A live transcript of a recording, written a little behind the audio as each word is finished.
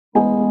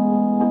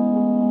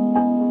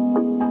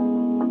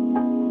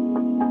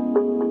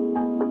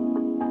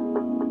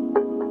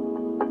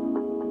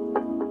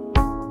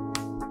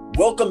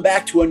welcome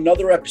back to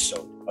another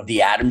episode of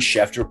the Adam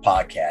Schefter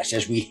podcast.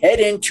 As we head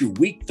into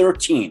week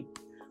 13,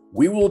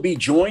 we will be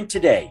joined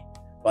today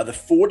by the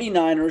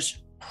 49ers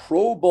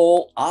Pro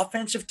Bowl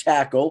offensive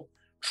tackle,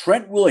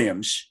 Trent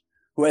Williams,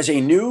 who has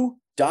a new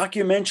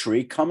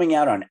documentary coming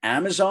out on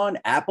Amazon,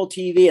 Apple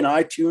TV, and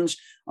iTunes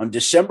on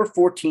December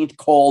 14th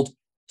called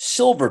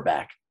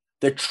Silverback,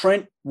 the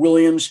Trent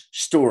Williams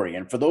story.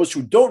 And for those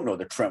who don't know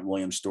the Trent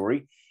Williams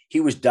story, he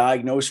was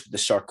diagnosed with the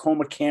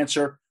sarcoma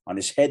cancer on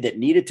his head that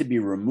needed to be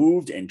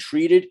removed and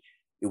treated.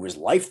 It was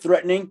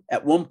life-threatening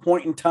at one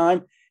point in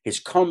time. His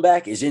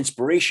comeback is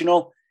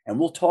inspirational, and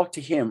we'll talk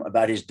to him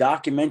about his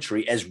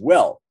documentary as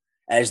well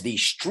as the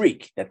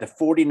streak that the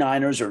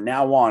 49ers are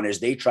now on as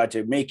they try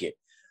to make it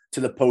to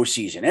the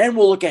postseason. And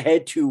we'll look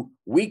ahead to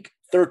week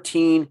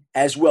 13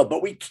 as well.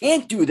 But we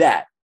can't do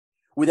that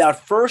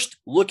without first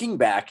looking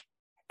back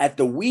at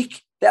the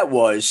week that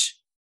was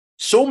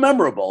so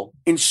memorable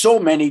in so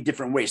many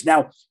different ways.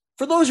 Now,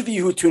 for those of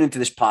you who tuned into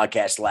this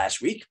podcast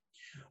last week,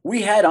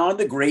 we had on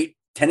the great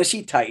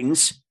Tennessee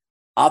Titans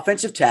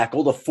offensive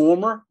tackle, the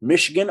former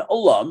Michigan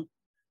alum,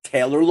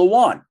 Taylor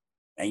Lewan.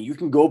 And you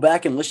can go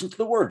back and listen to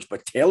the words,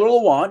 but Taylor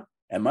Lewan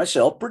and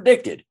myself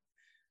predicted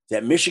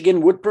that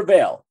Michigan would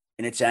prevail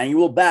in its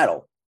annual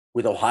battle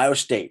with Ohio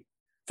State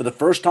for the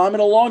first time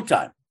in a long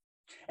time.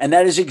 And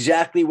that is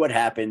exactly what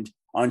happened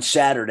on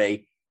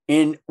Saturday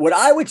in what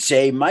I would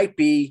say might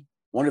be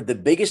one of the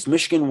biggest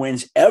Michigan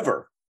wins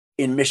ever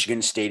in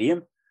Michigan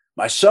Stadium.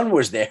 My son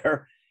was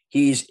there.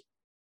 He's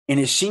in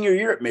his senior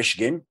year at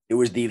Michigan. It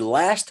was the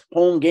last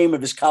home game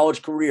of his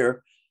college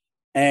career.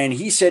 And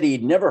he said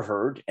he'd never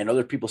heard, and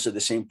other people said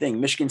the same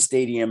thing, Michigan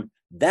Stadium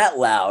that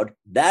loud,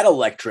 that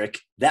electric,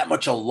 that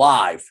much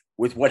alive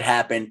with what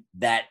happened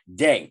that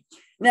day.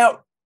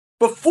 Now,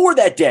 before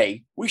that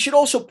day, we should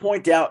also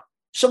point out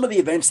some of the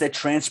events that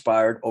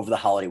transpired over the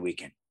holiday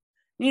weekend.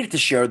 I needed to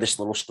share this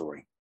little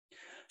story.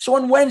 So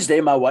on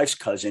Wednesday, my wife's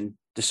cousin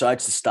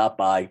decides to stop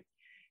by.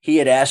 He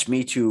had asked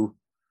me to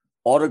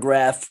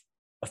autograph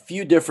a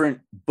few different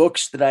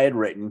books that I had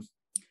written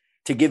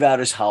to give out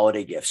as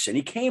holiday gifts. And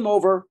he came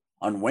over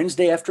on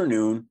Wednesday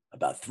afternoon,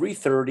 about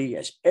 3:30,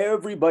 as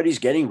everybody's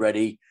getting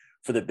ready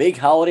for the big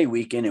holiday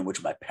weekend in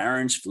which my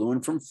parents flew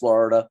in from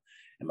Florida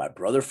and my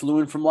brother flew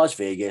in from Las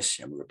Vegas.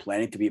 And we were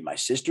planning to be at my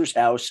sister's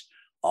house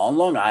on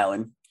Long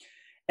Island.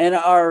 And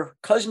our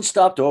cousin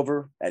stopped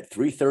over at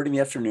 3:30 in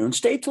the afternoon,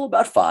 stayed till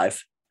about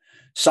 5,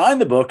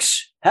 signed the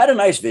books, had a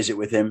nice visit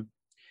with him.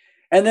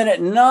 And then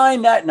at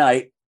 9 that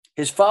night,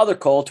 his father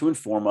called to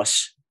inform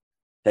us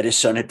that his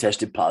son had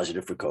tested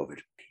positive for COVID.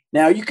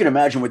 Now, you can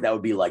imagine what that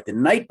would be like the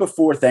night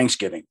before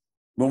Thanksgiving,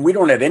 when we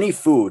don't have any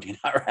food in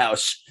our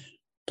house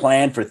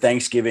planned for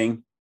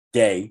Thanksgiving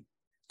Day,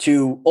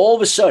 to all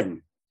of a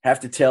sudden have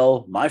to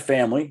tell my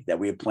family that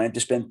we had planned to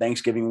spend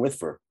Thanksgiving with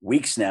for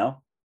weeks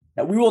now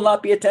that we will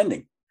not be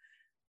attending.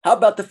 How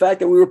about the fact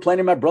that we were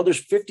planning my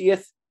brother's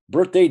 50th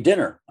birthday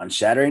dinner on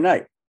Saturday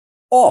night?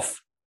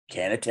 Off,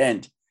 can't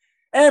attend.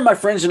 And my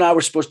friends and I were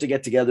supposed to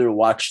get together to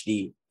watch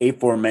the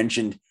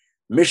aforementioned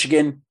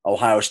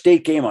Michigan-Ohio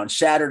State game on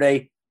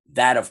Saturday.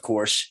 That, of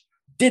course,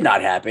 did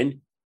not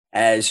happen,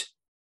 as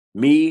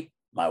me,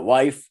 my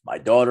wife, my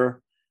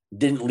daughter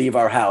didn't leave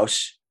our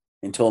house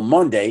until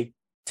Monday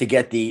to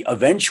get the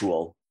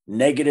eventual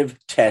negative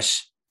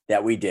tests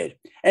that we did.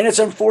 And it's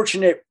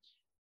unfortunate,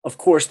 of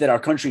course, that our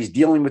country is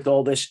dealing with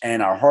all this,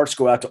 and our hearts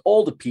go out to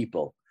all the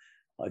people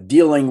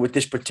dealing with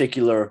this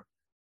particular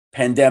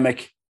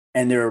pandemic.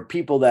 And there are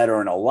people that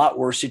are in a lot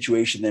worse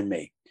situation than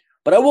me.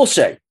 But I will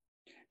say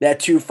that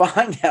to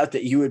find out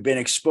that you had been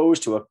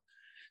exposed to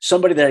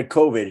somebody that had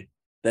COVID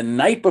the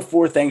night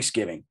before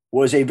Thanksgiving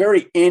was a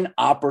very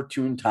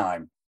inopportune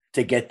time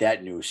to get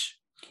that news.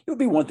 It would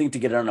be one thing to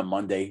get it on a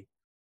Monday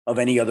of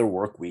any other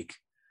work week,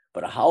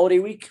 but a holiday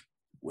week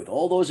with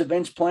all those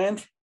events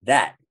planned,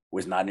 that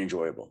was not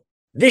enjoyable.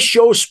 This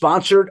show is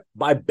sponsored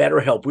by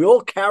BetterHelp. We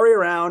all carry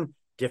around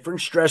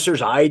different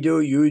stressors. I do,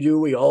 you do,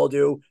 we all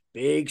do,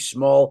 big,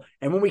 small.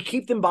 And when we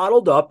keep them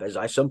bottled up, as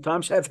I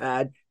sometimes have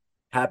had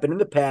happen in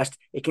the past,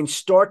 it can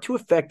start to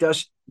affect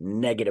us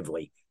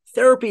negatively.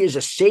 Therapy is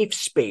a safe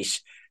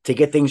space to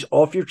get things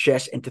off your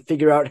chest and to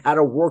figure out how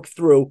to work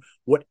through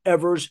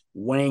whatever's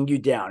weighing you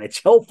down.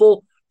 It's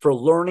helpful for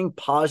learning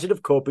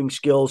positive coping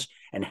skills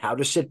and how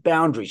to set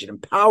boundaries. It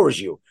empowers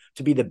you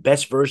to be the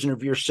best version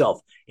of yourself.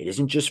 It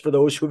isn't just for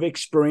those who have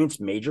experienced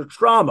major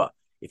trauma.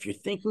 If you're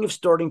thinking of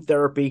starting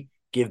therapy,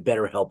 give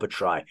BetterHelp a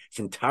try. It's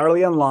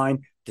entirely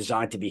online,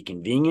 designed to be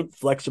convenient,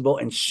 flexible,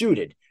 and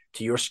suited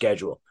to your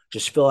schedule.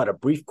 Just fill out a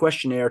brief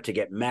questionnaire to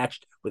get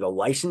matched with a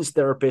licensed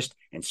therapist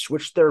and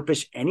switch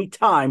therapists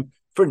anytime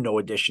for no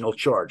additional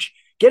charge.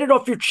 Get it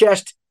off your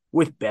chest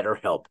with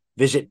BetterHelp.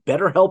 Visit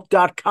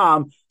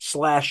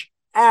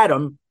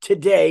BetterHelp.com/Adam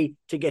today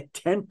to get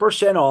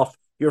 10% off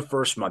your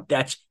first month.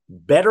 That's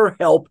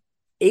BetterHelp,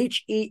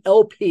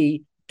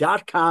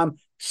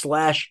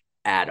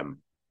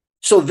 HELP.com/Adam.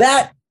 So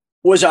that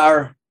was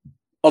our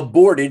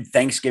aborted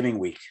Thanksgiving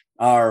week,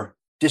 our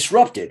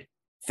disrupted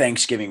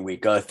Thanksgiving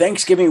week, a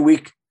Thanksgiving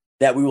week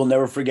that we will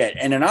never forget.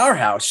 And in our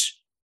house,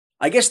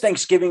 I guess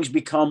Thanksgiving's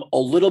become a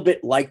little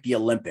bit like the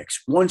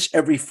Olympics, once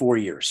every 4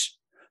 years.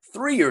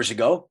 3 years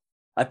ago,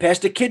 I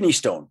passed a kidney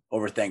stone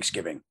over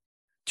Thanksgiving.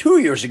 2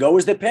 years ago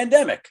was the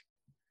pandemic.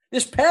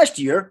 This past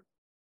year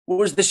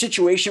was the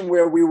situation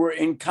where we were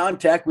in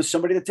contact with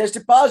somebody that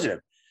tested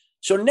positive.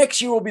 So next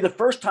year will be the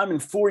first time in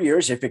 4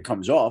 years, if it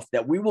comes off,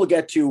 that we will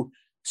get to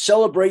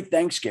celebrate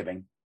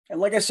Thanksgiving. And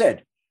like I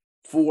said,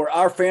 for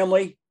our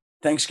family,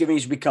 Thanksgiving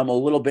has become a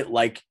little bit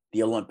like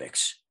the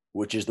Olympics,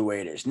 which is the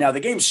way it is. Now, the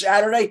game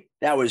Saturday,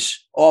 that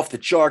was off the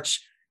charts,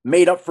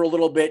 made up for a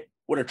little bit.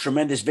 What a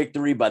tremendous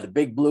victory by the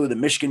Big Blue, the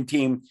Michigan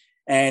team.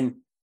 And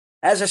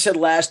as I said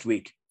last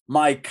week,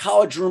 my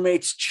college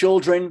roommates'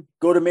 children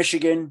go to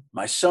Michigan.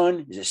 My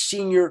son is a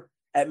senior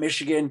at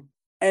Michigan.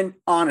 And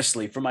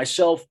honestly, for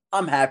myself,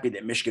 I'm happy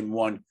that Michigan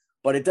won,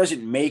 but it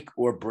doesn't make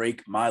or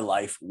break my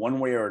life one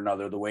way or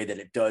another the way that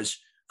it does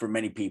for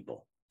many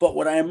people. But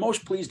what I am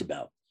most pleased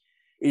about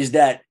is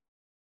that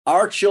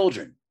our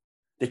children,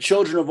 the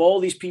children of all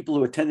these people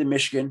who attended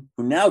Michigan,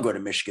 who now go to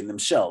Michigan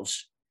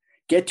themselves,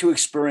 get to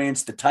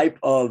experience the type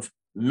of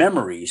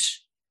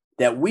memories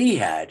that we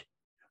had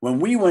when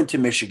we went to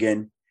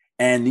Michigan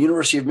and the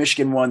University of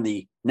Michigan won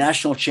the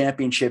national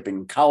championship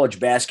in college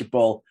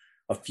basketball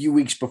a few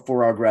weeks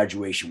before our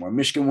graduation, where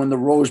Michigan won the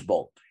Rose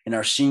Bowl in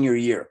our senior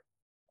year,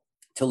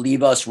 to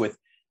leave us with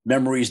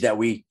memories that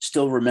we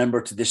still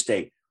remember to this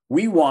day.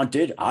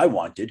 I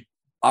wanted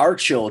our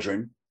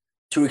children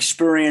to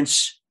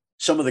experience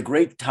some of the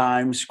great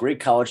times, great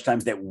college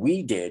times that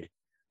we did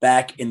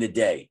back in the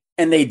day.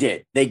 And they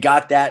did. They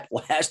got that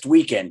last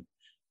weekend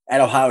at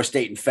Ohio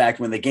State. In fact,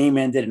 when the game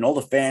ended and all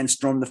the fans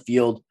stormed the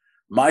field,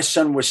 my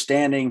son was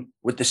standing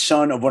with the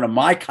son of one of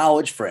my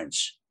college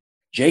friends,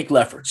 Jake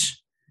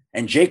Lefferts.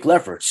 And Jake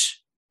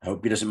Lefferts, I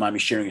hope he doesn't mind me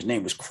sharing his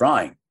name, was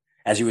crying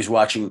as he was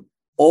watching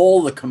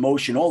all the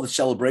commotion, all the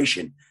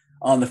celebration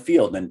on the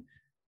field. And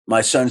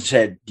my son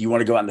said, "Do you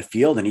want to go out in the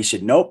field?" And he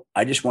said, "Nope,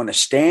 I just want to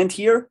stand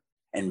here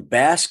and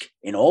bask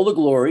in all the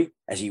glory,"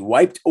 as he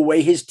wiped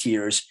away his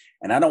tears.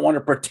 "And I don't want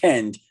to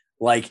pretend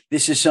like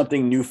this is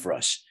something new for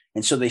us."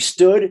 And so they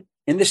stood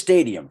in the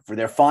stadium for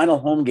their final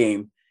home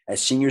game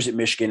as seniors at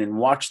Michigan and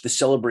watched the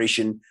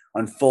celebration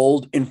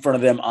unfold in front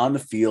of them on the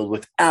field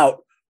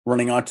without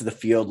running onto the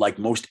field like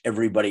most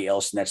everybody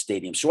else in that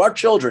stadium. So our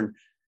children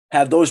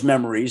have those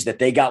memories that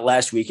they got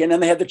last weekend,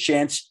 and they have the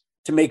chance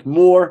to make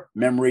more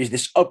memories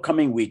this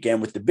upcoming weekend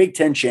with the Big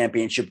Ten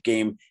championship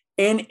game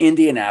in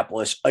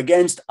Indianapolis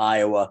against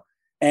Iowa.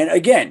 And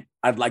again,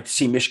 I'd like to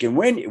see Michigan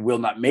win. It will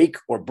not make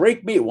or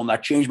break me. It will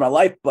not change my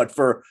life. But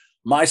for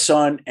my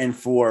son and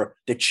for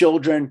the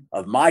children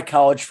of my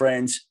college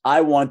friends, I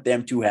want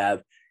them to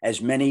have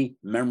as many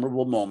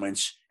memorable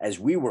moments as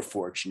we were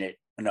fortunate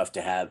enough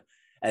to have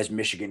as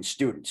Michigan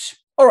students.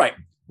 All right,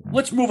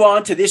 let's move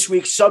on to this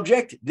week's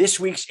subject, this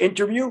week's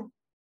interview.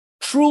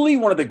 Truly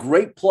one of the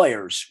great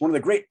players, one of the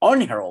great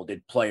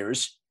unheralded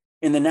players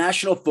in the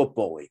National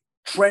Football League,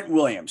 Trent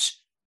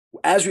Williams.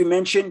 As we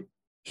mentioned,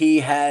 he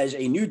has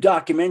a new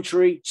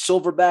documentary,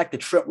 Silverback, the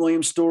Trent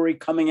Williams story,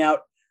 coming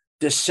out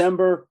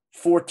December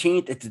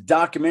 14th. It's a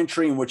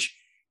documentary in which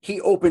he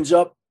opens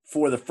up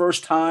for the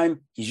first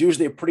time. He's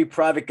usually a pretty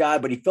private guy,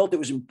 but he felt it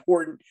was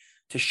important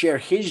to share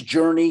his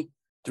journey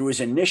through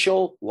his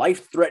initial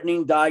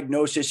life-threatening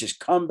diagnosis, his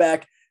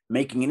comeback,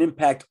 making an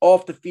impact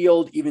off the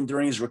field, even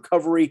during his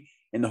recovery,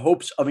 in the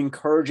hopes of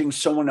encouraging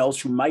someone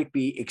else who might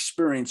be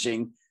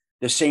experiencing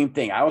the same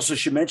thing. I also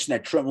should mention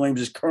that Trent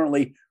Williams is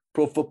currently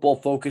Pro Football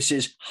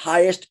Focus's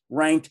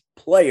highest-ranked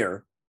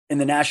player in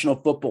the National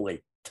Football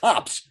League.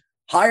 Tops,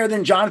 higher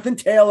than Jonathan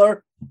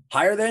Taylor,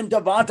 higher than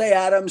Davante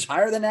Adams,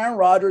 higher than Aaron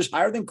Rodgers,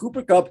 higher than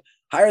Cooper Kupp,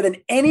 higher than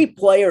any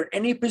player at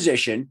any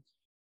position.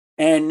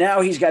 And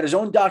now he's got his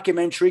own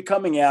documentary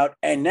coming out,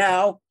 and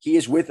now he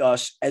is with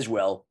us as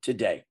well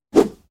today.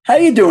 How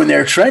you doing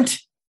there, Trent?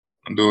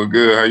 I'm doing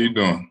good. How you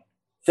doing?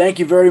 Thank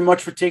you very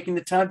much for taking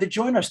the time to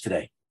join us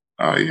today.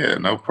 Oh, yeah,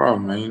 no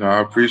problem, man.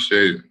 I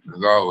appreciate it,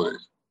 as always.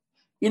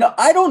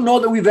 I don't know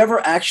that we've ever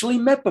actually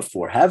met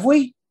before, have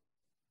we?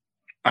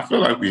 I feel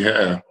like we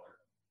have.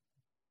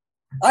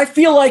 I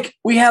feel like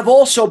we have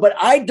also, but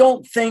I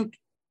don't think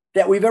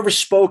that we've ever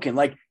spoken.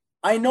 Like,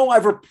 I know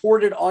I've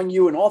reported on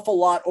you an awful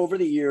lot over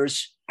the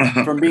years,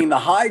 from being the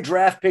high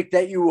draft pick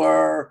that you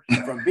were,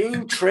 from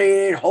being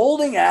traded,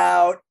 holding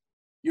out,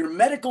 your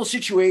medical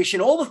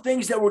situation, all the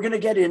things that we're going to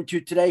get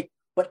into today.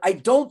 But I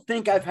don't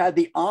think I've had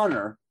the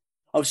honor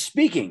of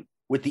speaking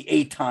with the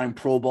 8-time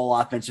Pro Bowl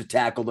offensive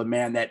tackle, the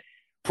man that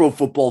Pro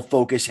Football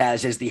Focus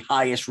has as the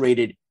highest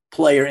rated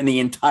player in the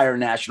entire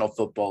National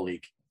Football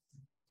League.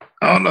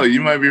 I don't know.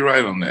 You might be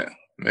right on that.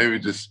 Maybe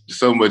just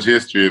so much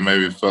history, and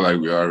maybe it felt like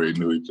we already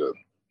knew each other.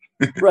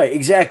 Right,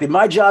 exactly.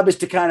 My job is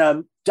to kind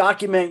of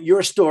document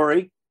your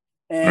story,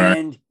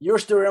 and your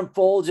story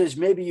unfolds as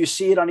maybe you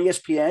see it on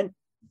ESPN,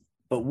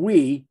 but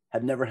we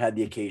have never had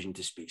the occasion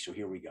to speak. So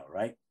here we go,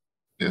 right?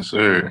 Yes,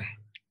 sir.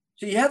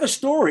 So you have a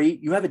story,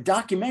 you have a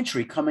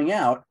documentary coming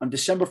out on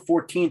December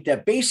 14th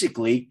that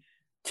basically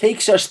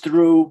takes us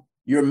through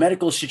your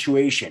medical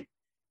situation.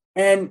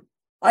 And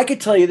I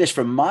could tell you this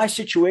from my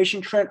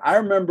situation, Trent. I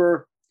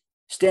remember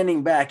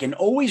standing back and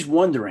always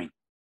wondering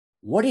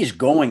what is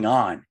going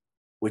on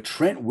with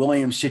Trent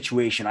Williams'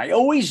 situation. I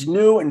always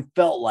knew and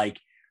felt like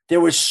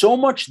there was so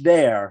much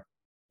there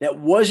that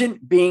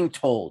wasn't being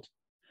told.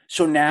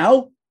 So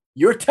now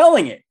you're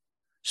telling it.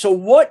 So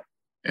what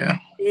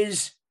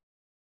is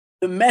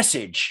the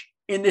message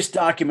in this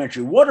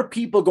documentary? What are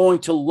people going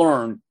to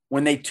learn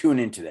when they tune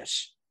into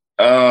this?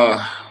 You're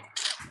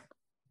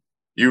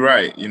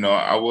right.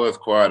 I was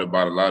quiet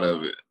about a lot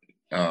of it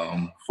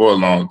for a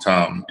long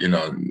time,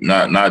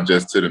 not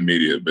just to the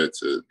media, but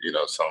to,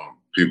 some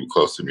people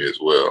close to me as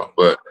well.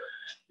 But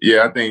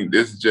yeah, I think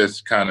this is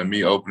just kind of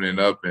me opening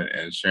up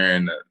and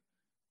sharing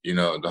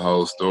the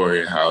whole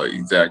story, how it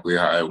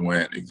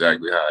went,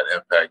 exactly how it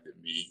impacted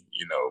me,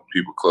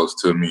 people close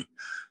to me.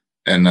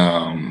 And,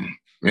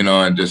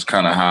 and just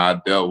kind of how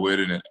I dealt with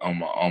it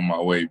on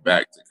my way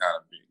back to kind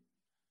of be,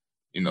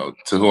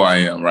 to who I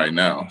am right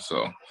now.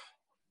 So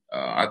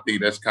I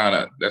think that's kind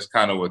of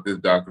what this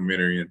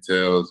documentary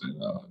entails.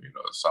 And,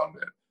 it's something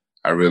that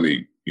I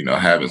really,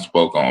 haven't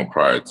spoke on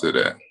prior to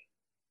that.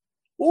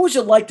 What was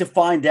it like to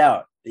find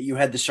out that you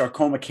had the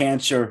sarcoma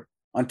cancer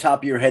on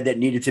top of your head that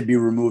needed to be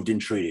removed and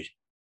treated?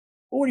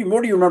 What do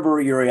you remember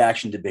your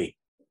reaction to be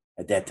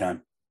at that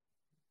time?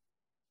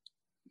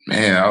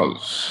 Man, I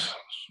was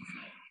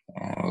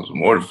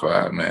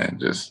mortified, man.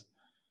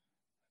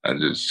 I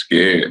just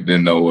scared.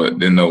 Didn't know what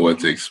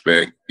to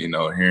expect.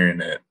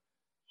 Hearing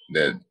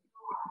that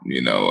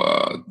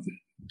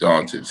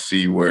daunted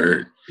C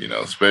word.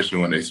 Especially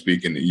when they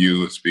speaking to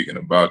you and speaking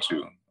about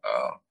you.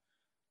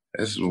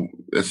 It's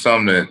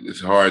something that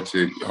is hard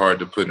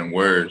to put in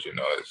words.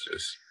 It's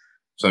just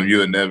something you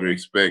would never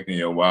expect in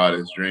your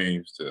wildest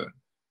dreams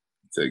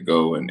to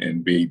go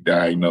and be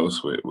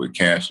diagnosed with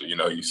cancer.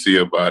 You see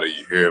about it,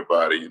 you hear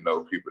about it,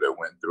 people that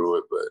went through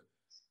it, but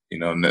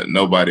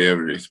nobody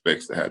ever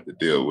expects to have to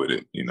deal with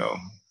it.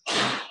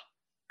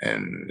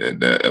 And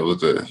that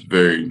was a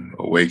very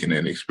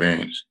awakening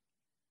experience.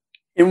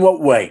 In what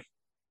way?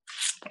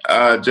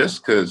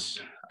 Just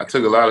because I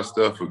took a lot of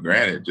stuff for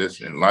granted, just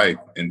in life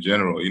in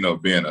general.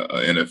 Being an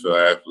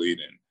NFL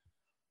athlete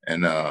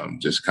and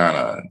just kind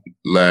of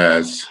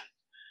last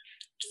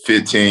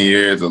 15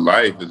 years of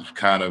life has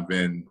kind of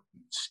been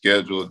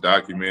scheduled,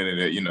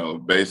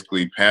 documented,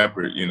 basically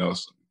pampered,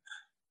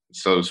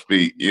 so to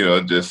speak.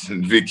 Just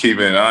be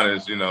keeping it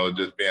honest.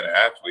 Just being an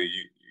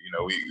athlete,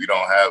 we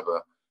don't have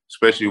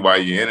especially while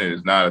you're in it,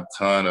 it's not a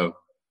ton of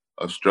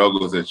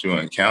struggles that you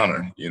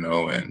encounter,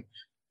 and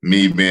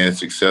me being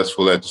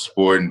successful at the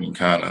sport and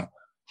kind of,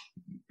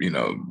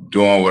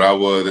 doing what I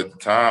was at the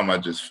time, I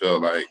just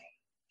felt like,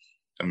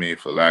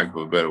 for lack of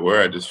a better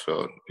word, I just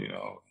felt,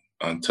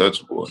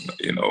 untouchable,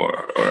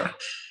 or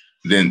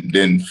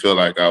didn't feel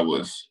like I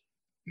was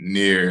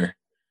near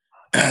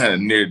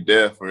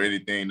death or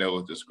anything that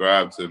was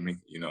described to me,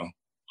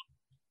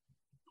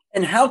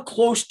 And how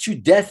close to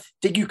death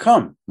did you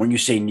come when you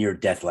say near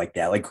death like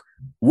that? Like,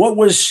 what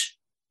was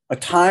a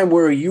time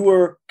where you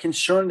were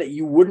concerned that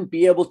you wouldn't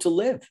be able to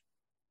live?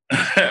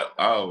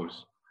 When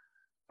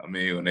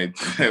they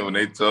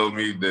told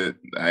me that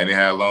I didn't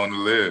have long to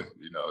live,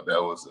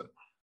 that was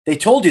They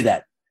told you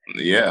that?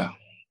 Yeah.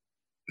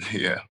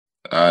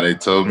 They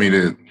told me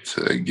to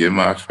get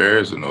my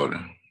affairs in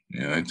order.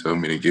 They told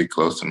me to get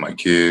close to my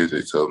kids.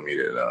 They told me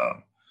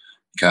to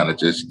kind of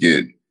just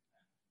get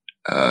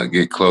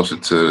closer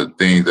to the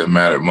things that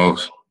matter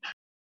most.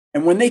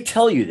 And when they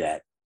tell you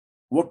that,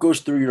 what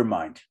goes through your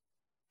mind?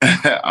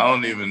 I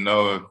don't even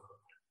know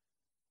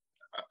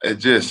I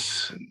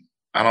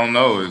don't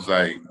know. It's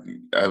like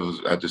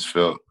I just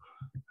felt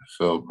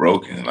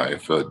broken. Like I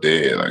felt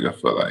dead. Like I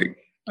felt like,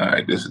 all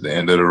right, this is the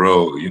end of the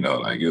road.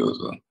 Like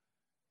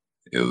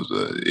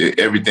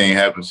everything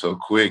happened so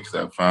quick. 'Cause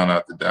I found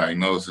out the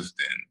diagnosis,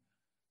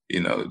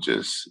 then,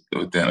 just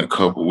within a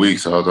couple of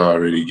weeks, I was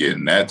already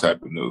getting that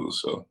type of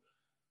news. So,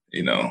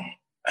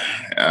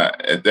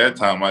 at that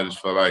time, I just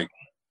felt like,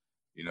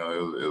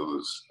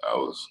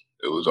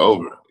 it was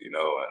over, and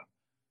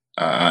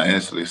I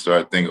instantly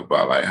started thinking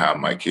about like how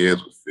my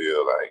kids would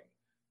feel like,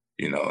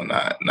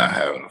 not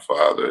having a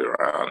father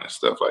around and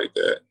stuff like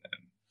that.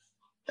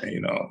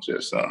 And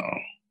just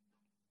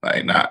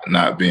like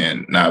not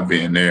being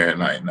there and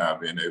like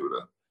not being able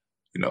to,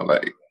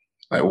 like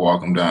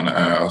walk them down the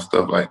aisle,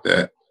 stuff like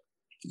that.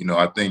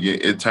 I think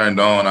it turned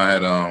on. I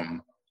had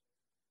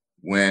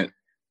went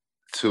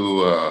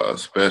to a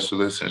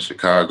specialist in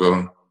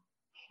Chicago,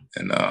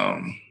 and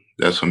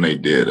that's when they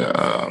did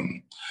a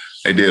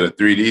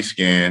 3D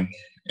scan,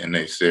 and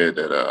they said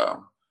that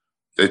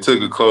they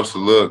took a closer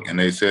look, and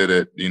they said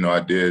that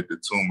the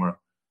tumor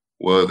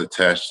was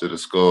attached to the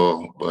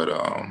skull, but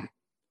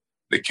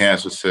the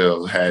cancer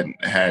cells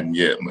hadn't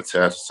yet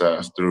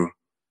metastasized through.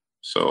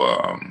 So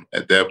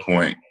at that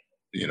point,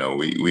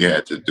 we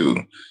had to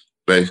do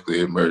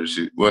basically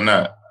emergency. Well,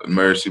 not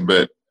emergency,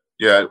 but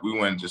yeah, we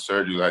went into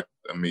surgery. Like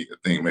I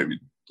think maybe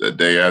the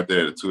day after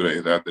that, or 2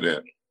 days after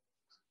that,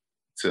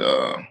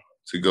 to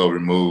go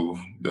remove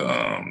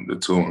the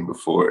tumor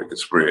before it could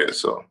spread.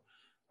 So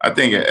I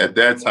think at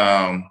that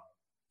time,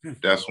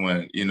 that's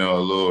when, you know, a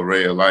little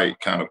ray of light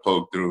kind of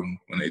poked through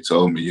when they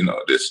told me, you know,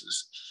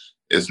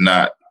 it's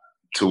not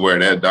to where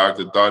that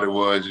doctor thought it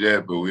was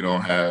yet, but we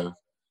don't have,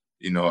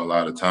 you know, a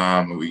lot of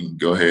time, and we can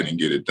go ahead and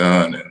get it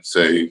done and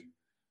save,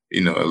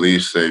 you know, at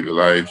least save your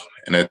life.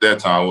 And at that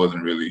time, I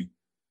wasn't really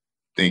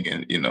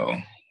thinking, you know,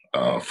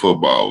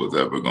 football was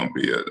ever going to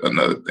be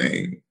another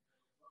thing.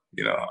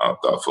 You know, I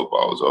thought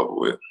football was over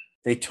with.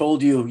 They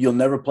told you you'll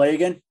never play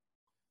again?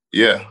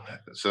 Yeah.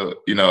 So,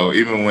 you know,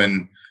 even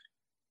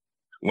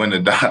when the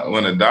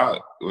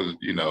doc was,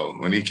 you know,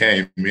 when he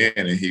came in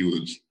and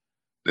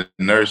the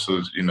nurse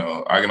was, you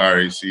know, I can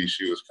already see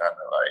she was kind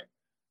of like,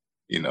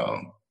 you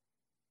know,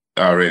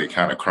 already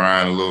kind of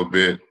crying a little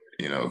bit,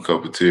 you know, a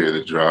couple of tears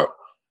that dropped.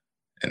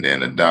 And then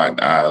the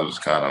doc's eyes was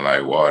kind of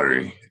like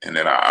watery. And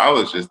then I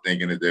was just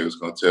thinking that they was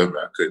going to tell me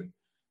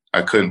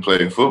I couldn't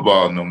play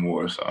football no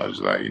more. So I was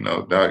like, you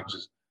know, doc,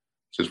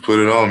 just put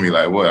it on me.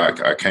 Like,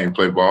 what? I can't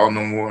play ball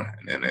no more.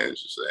 And then they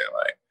was just saying,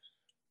 like,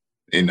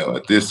 you know,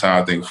 at this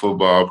time, I think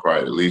football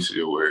probably the least of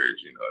your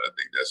worries. You know, I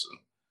think that's a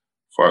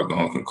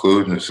far-gone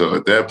conclusion. So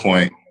at that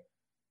point,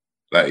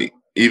 like,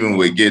 even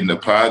with getting a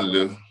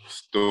positive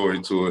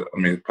story to it, I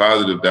mean,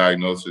 positive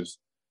diagnosis,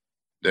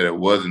 that it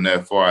wasn't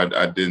that far,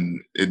 it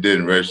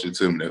didn't register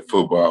to me that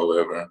football will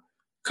ever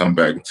come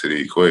back into the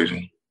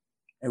equation.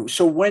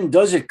 So when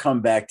does it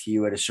come back to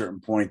you at a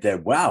certain point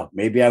that, wow,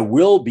 maybe I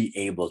will be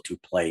able to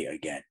play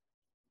again?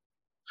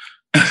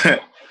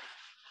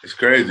 It's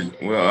crazy.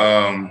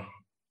 Well,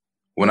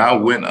 when I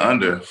went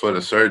under for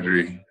the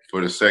surgery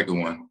for the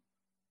second one,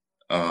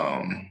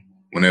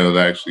 when they was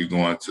actually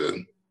going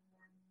to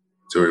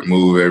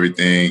remove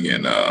everything,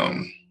 and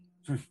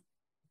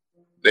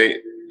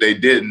they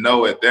didn't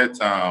know at that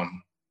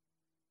time.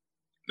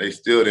 They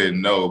still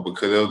didn't know,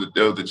 because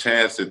there was a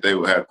chance that they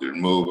would have to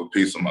remove a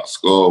piece of my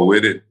skull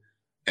with it,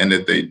 and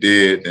if they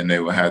did, then they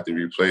would have to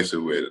replace it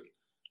with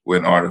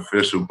an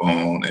artificial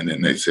bone. And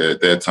then they said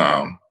at that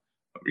time,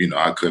 you know,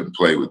 I couldn't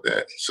play with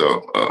that.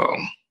 So,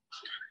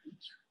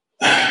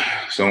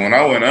 so when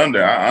I went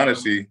under, I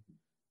honestly,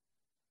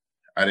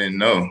 I didn't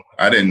know.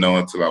 I didn't know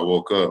until I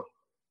woke up.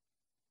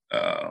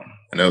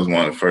 And that was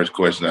one of the first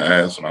questions I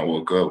asked when I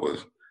woke up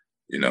was,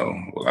 you know,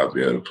 will I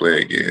be able to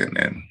play again?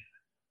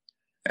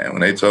 And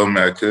when they told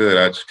me I could,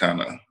 I just kind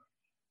of,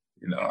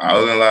 you know, I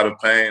was in a lot of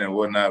pain and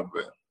whatnot,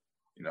 but,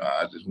 you know,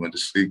 I just went to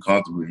sleep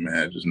comfortably,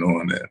 man, just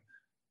knowing that,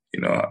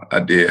 you know, I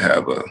did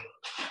have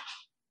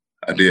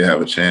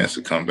a chance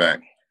to come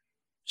back.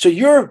 So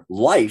your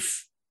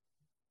life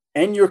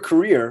and your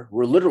career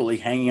were literally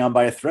hanging on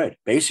by a thread,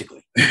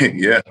 basically.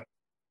 Yeah.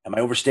 Am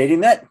I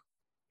overstating that?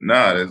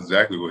 Nah, that's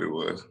exactly what it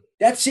was.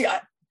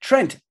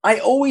 Trent, I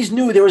always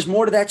knew there was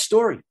more to that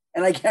story.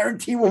 And I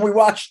guarantee when we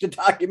watch the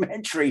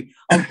documentary,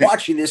 I'm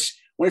watching this,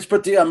 when it's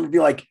put together, I'm going to be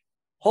like,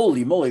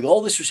 holy moly,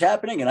 all this was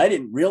happening and I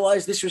didn't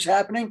realize this was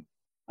happening.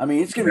 I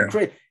mean, it's going to be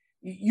crazy.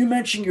 You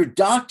mentioned your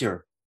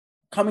doctor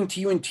coming to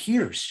you in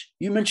tears.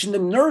 You mentioned the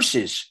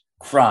nurses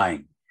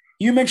crying.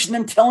 You mentioned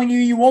them telling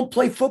you won't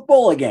play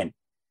football again.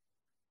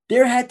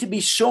 There had to be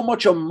so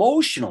much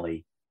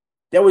emotionally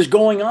that was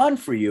going on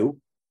for you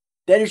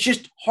that it's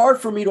just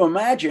hard for me to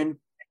imagine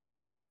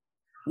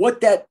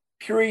what that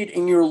period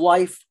in your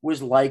life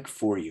was like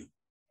for you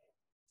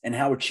and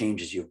how it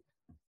changes you.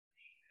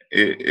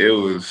 It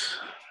was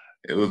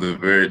a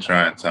very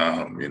trying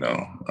time, you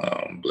know,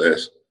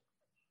 blessed,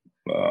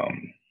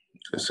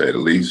 to say the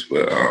least.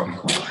 But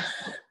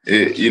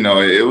it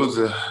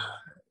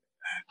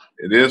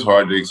is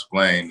hard to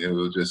explain. It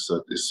was just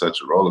it's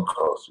such a roller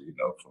coaster, you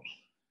know,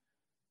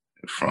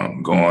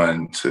 from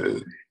going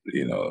to,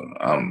 you know,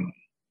 I'm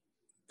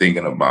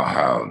thinking about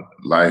how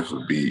life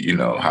would be, you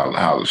know,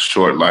 how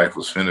short life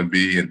was finna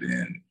be, and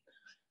then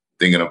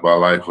thinking about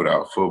life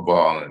without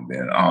football, and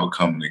then all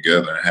coming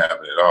together and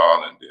having it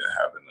all, and then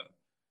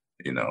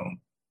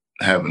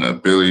having the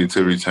ability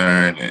to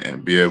return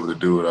and be able to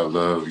do what I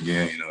love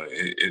again. You know,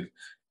 it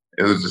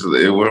was just,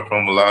 it went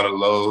from a lot of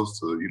lows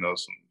to, you know,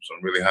 some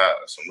really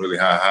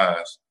high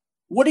highs.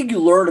 What did you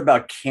learn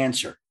about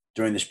cancer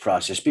during this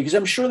process? Because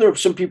I'm sure there are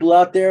some people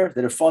out there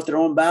that have fought their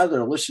own battle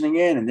that are listening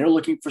in and they're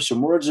looking for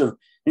some words of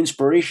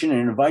inspiration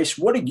and advice.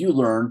 What did you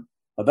learn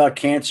about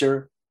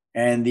cancer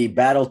and the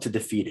battle to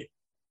defeat it?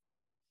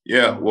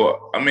 Yeah,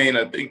 well, I mean,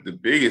 I think the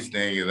biggest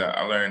thing is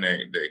I learned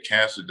that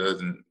cancer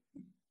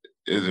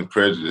isn't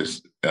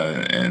prejudiced,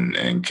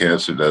 and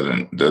cancer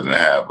doesn't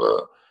have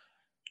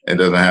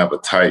a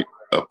type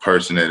of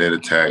person that it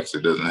attacks.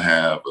 It doesn't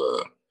have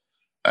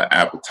an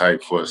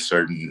appetite for a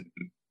certain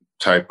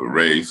type of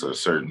race or a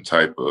certain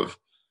type of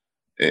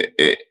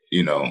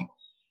you know,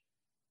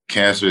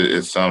 cancer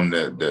is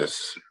something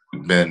that's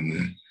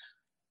been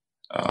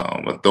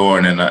a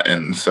thorn in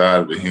the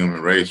side of the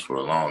human race for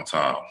a long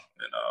time.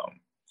 And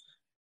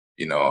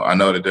you know, I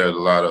know that there's a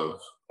lot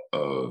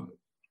of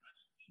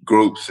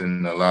groups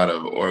and a lot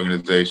of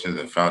organizations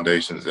and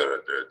foundations that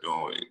are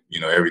doing, you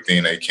know,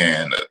 everything they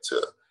can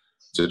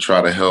to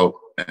try to help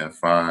and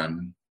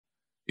find,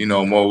 you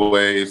know, more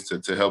ways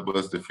to help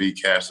us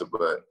defeat cancer.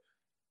 But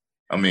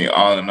I mean,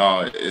 all in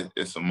all,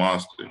 it's a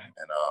monster, and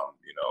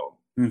you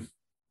know,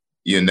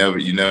 you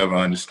never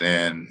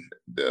understand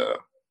the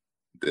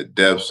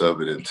depths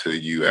of it until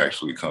you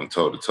actually come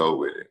toe to toe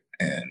with it.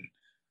 And,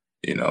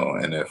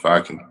 and if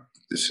I can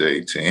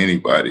say to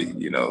anybody,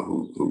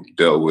 who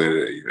dealt with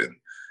it,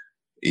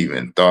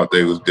 even thought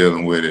they was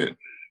dealing with it,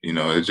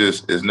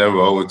 it's never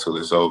over till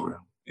it's over,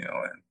 and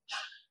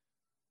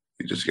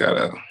you just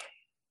gotta,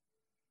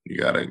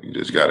 you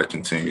just gotta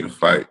continue to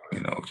fight,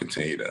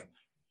 continue to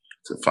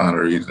find a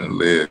reason to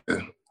live.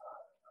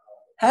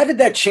 How did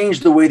that change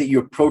the way that you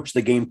approach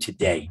the game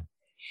today?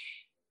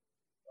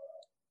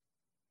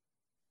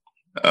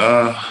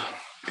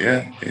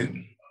 Yeah.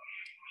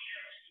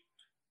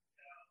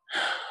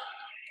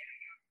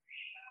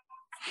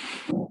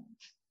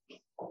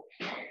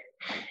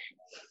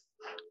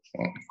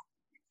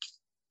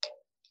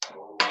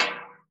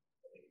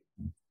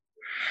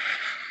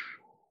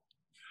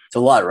 It's a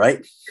lot,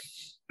 right?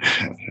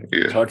 Yeah.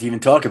 It's hard to even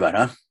talk about,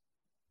 huh?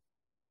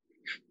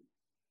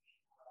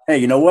 Hey,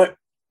 you know what?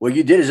 What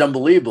you did is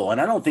unbelievable, and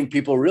I don't think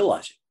people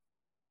realize it.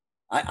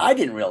 I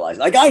didn't realize.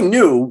 Like, I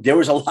knew there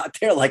was a lot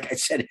there, like I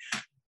said,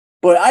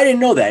 but I didn't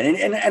know that.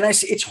 And I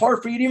say it's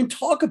hard for you to even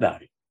talk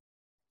about it.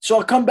 So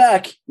I'll come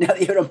back now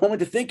that you had a moment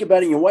to think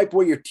about it. And you wipe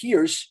away your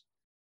tears,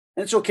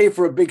 and it's okay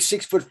for a big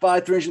 6'5",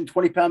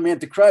 320-pound man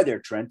to cry there,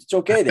 Trent. It's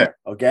okay there.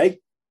 Okay.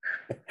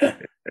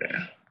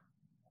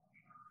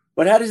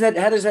 But how does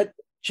that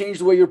change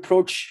the way you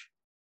approach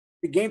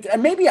the game?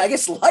 And maybe, I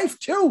guess, life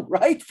too,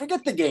 right?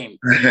 Forget the game.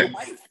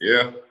 Life.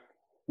 Yeah.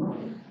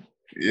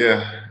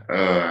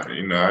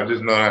 I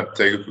just know how to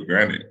take it for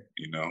granted,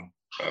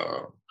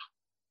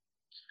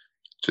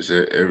 just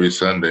every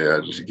Sunday, I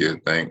just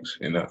give thanks,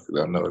 because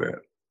I know that,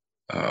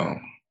 I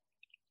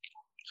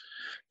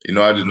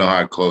just know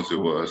how close it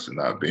was to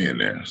not being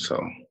there.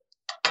 So.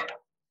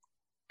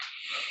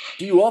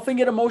 Do you often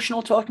get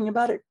emotional talking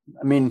about it?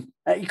 I mean,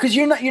 because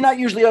you're not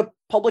usually a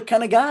public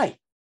kind of guy.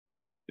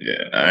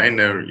 Yeah, I ain't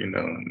never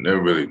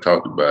really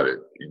talked about it,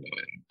 in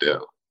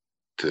depth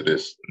to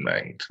this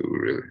magnitude,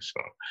 really.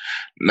 So,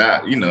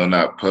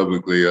 not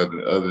publicly,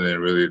 other than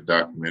really a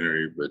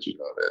documentary, but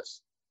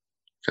that's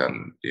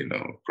kind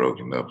of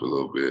broken up a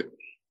little bit.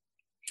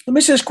 Let me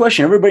ask this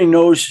question: everybody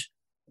knows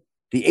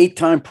the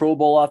 8-time Pro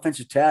Bowl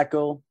offensive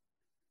tackle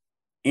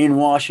in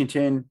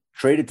Washington,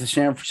 traded to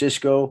San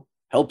Francisco,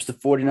 helps the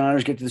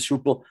 49ers get to the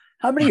Super Bowl.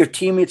 How many of your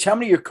teammates, how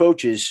many of your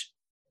coaches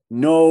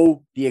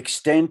know the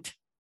extent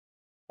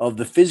of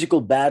the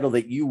physical battle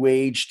that you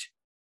waged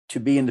to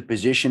be in the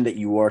position that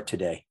you are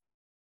today?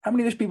 How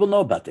many of those people know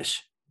about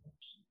this?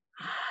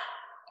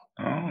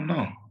 I don't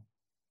know.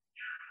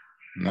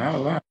 Not a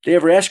lot. They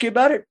ever ask you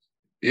about it?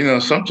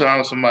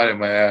 Sometimes somebody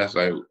might ask,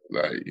 like,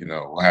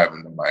 what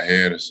happened in my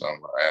head or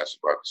something. I ask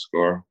about the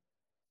score.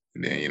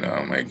 And then,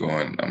 I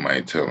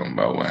might tell them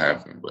about what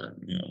happened, but,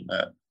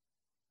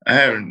 I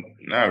haven't,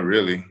 not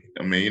really.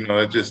 I mean,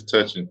 it's just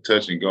touch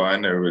and go. I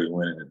never really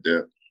went into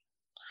depth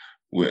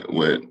with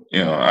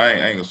I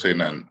ain't gonna say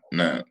not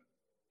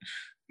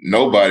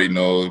nobody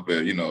knows,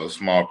 but, a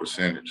small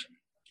percentage.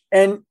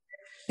 And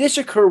this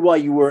occurred while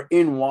you were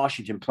in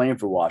Washington, playing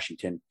for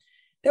Washington.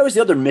 That was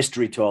the other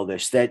mystery to all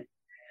this, that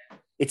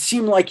it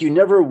seemed like you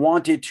never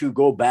wanted to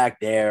go back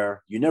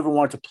there. You never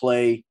wanted to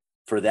play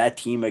for that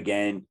team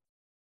again.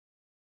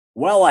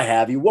 Well, I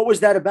have you. What was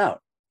that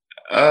about?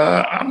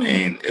 I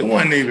mean, it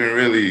wasn't even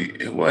really,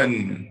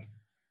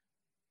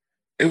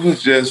 it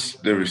was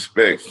just the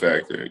respect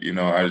factor.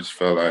 I just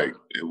felt like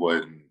it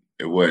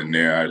wasn't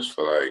there. I just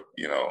felt like,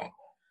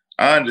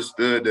 I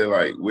understood that,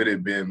 like, with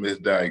it being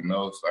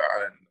misdiagnosed,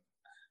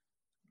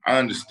 I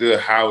understood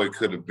how it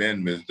could have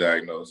been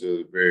misdiagnosed. It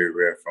was a very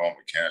rare form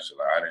of cancer.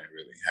 Like, I didn't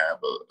really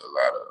have a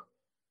lot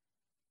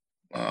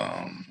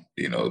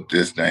of,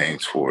 disdain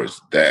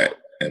towards that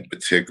in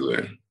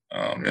particular.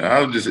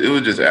 It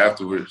was just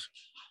afterwards,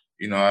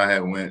 I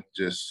had went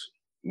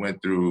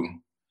through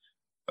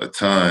a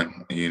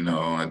ton, I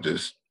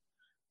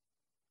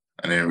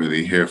didn't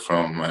really hear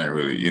from them. I didn't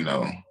really,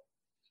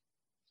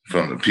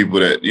 from the people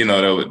that,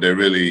 that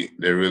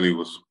really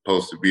was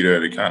supposed to be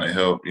there to kind of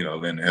help,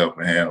 lend a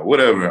helping hand or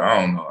whatever.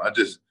 I don't know. I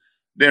just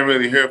didn't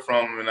really hear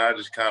from them. And I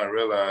just kind of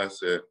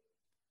realized that,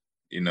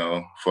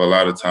 for a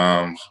lot of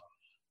times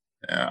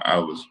I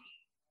was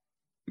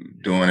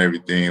doing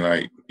everything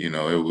like, it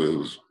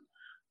was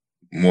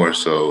more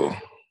so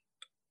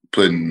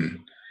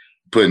putting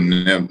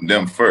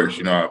them first.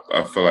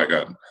 I feel like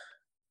I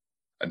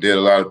did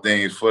a lot of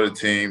things for the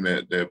team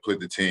that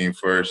put the team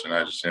first, and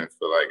I just didn't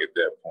feel like at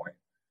that point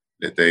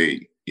that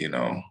they,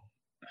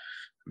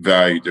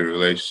 valued the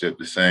relationship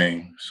the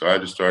same. So I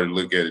just started to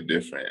look at it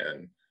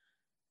different,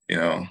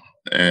 and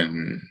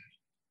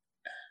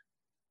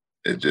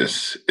it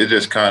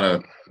just kind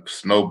of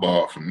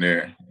snowballed from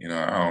there. I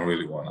don't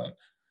really want to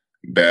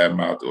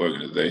badmouth the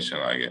organization.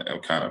 Like,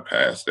 I'm kind of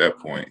past that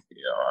point.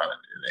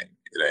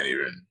 It ain't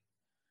even.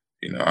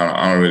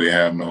 I don't really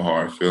have no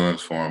hard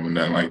feelings for him or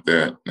nothing like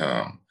that.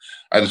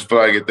 I just feel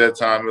like at that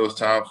time it was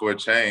time for a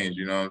change.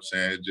 You know what I'm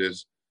saying?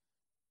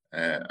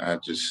 I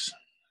just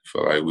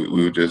feel like we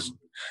were just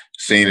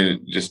seeing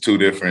it just two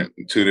different.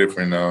 We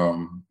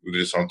were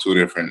just on two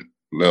different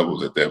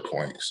levels at that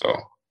point. So,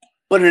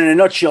 but in a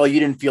nutshell, you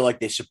didn't feel like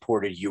they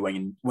supported you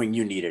when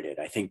you needed it.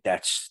 I think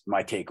that's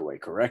my takeaway.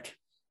 Correct?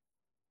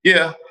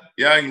 Yeah,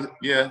 yeah.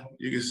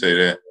 You can say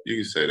that. You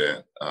can say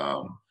that.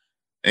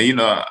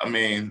 And I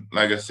mean,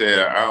 like I said,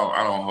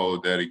 I don't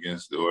hold that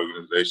against the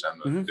organization.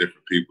 I know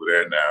different people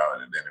there now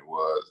than it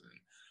was and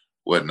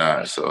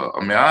whatnot. So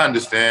I mean, I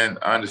understand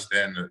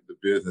the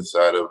business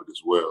side of it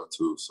as well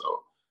too. So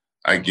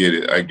I get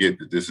it. I get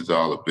that this is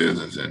all a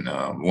business, and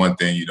one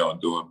thing you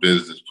don't do in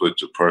business is put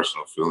your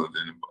personal feelings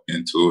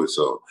into it.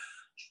 So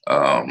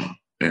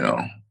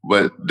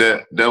but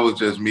that was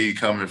just me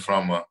coming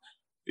from a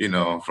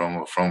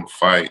from a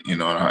fight,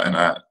 and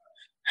I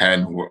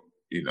hadn't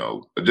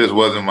it just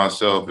wasn't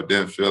myself. It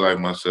didn't feel like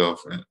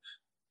myself, and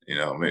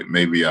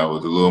maybe I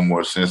was a little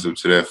more sensitive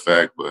to that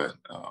fact. But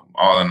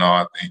all in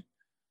all, I think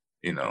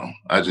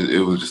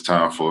it was just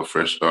time for a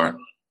fresh start.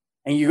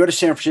 And you go to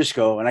San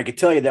Francisco, and I could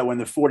tell you that when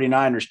the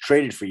 49ers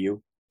traded for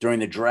you during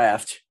the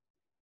draft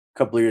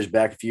a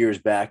few years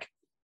back,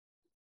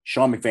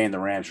 Sean McVay and the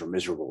Rams were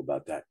miserable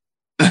about that.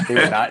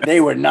 They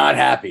were not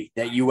happy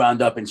that you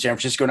wound up in San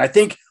Francisco. And I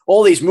think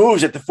all these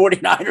moves at the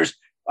 49ers,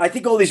 I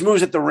think all these moves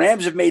that the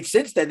Rams have made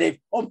since then, they've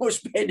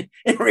almost been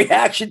in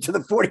reaction to the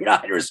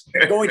 49ers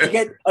going to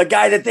get a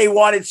guy that they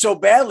wanted so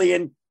badly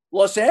in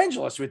Los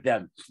Angeles with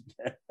them.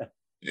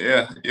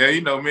 Yeah. Me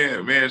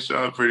and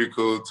Sean are pretty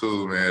cool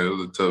too, man. It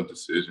was a tough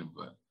decision,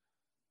 but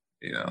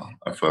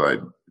I felt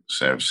like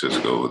San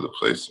Francisco was a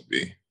place to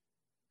be.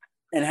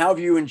 And how have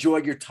you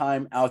enjoyed your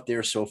time out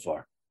there so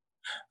far?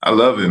 I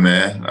love it,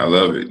 man. I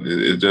love it.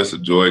 It's just a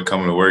joy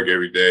coming to work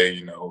every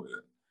day, with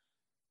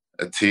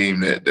a team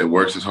that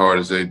works as hard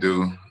as they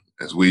do,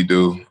 as we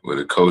do, with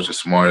a coach as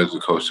smart as the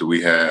coach that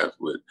we have,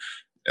 with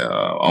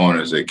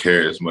owners that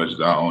care as much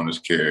as our owners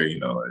care,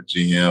 a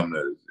GM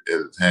that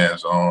is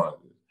hands-on,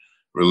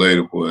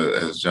 relatable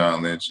as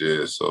John Lynch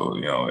is. So,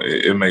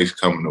 it makes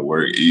coming to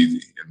work easy.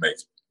 It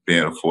makes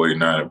being a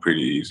 49er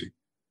pretty easy.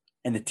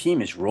 And the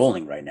team is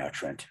rolling right now,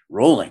 Trent.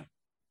 Rolling.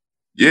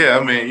 Yeah,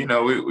 I mean,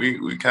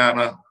 we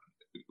kind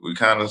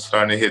of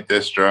starting to hit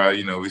that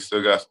stride. We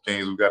still got some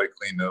things we got to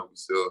clean up.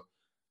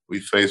 We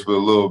faced with a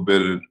little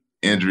bit of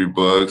injury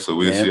bug, so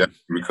we'll see how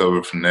we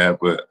recover from that.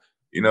 But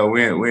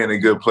we're in a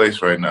good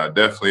place right now.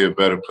 Definitely a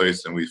better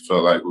place than we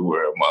felt like we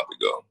were a month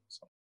ago.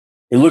 So.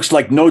 It looks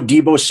like no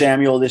Deebo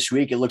Samuel this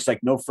week. It looks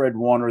like no Fred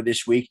Warner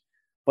this week.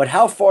 But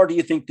how far do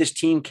you think this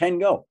team can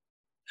go?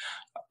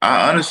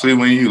 Honestly,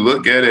 when you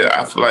look at it,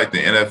 I feel like the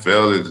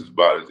NFL is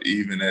about as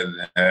even as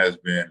it has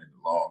been in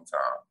a long time.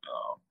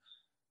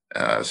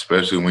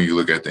 Especially when you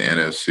look at the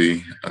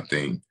NFC, I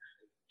think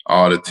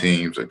all the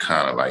teams are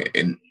kind of like,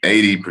 and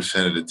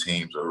 80% of the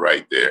teams are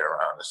right there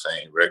around the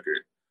same record.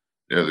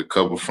 There's a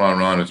couple front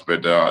runners,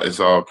 but it's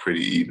all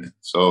pretty even.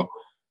 So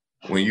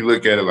when you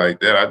look at it like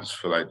that, I just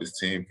feel like this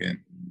team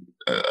can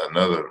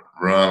another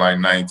run like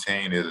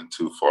 19 isn't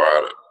too far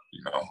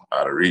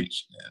out of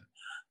reach.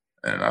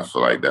 And I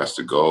feel like that's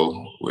the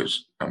goal,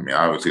 which, I mean,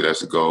 obviously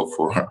that's the goal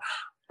for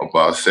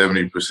about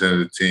 70% of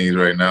the teams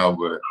right now.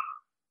 But,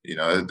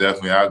 it's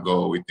definitely our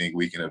goal. We think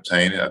we can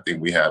obtain it. I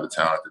think we have the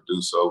talent to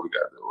do so. We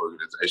got the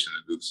organization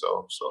to do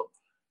so. So,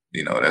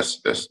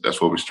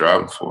 that's what we're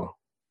striving for.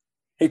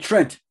 Hey,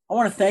 Trent, I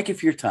want to thank you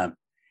for your time.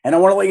 And I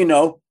want to let you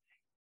know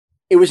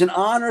it was an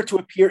honor to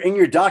appear in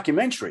your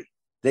documentary.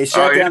 They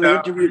sat down and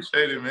interviewed. I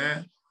appreciate it,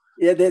 man.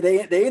 Yeah,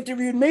 they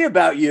interviewed me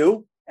about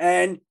you.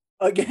 And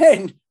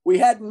again, we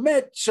hadn't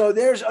met. So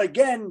there's,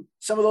 again,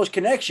 some of those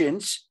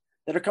connections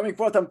that are coming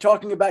forth. I'm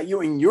talking about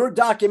you in your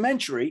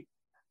documentary.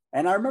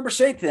 And I remember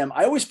saying to them,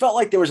 I always felt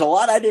like there was a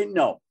lot I didn't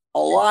know.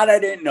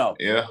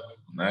 Yeah,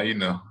 now you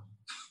know.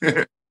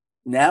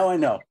 Now I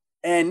know.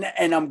 And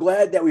I'm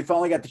glad that we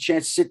finally got the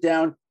chance to sit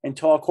down and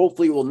talk.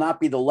 Hopefully it will not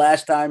be the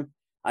last time.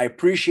 I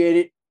appreciate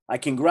it. I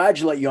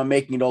congratulate you on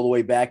making it all the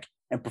way back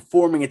and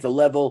performing at the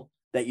level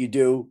that you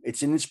do.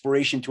 It's an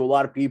inspiration to a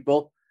lot of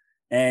people.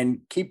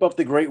 And keep up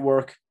the great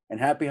work. And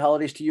happy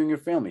holidays to you and your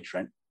family,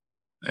 Trent.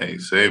 Hey,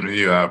 same to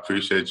you. I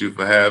appreciate you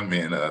for having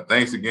me. And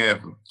thanks again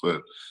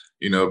for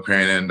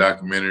appearing in the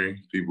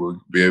documentary. People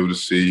will be able to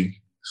see.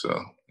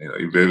 So,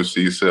 you'll be able to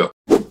see yourself.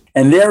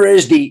 And there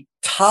is the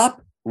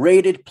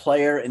top-rated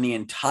player in the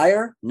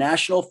entire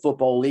National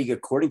Football League,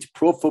 according to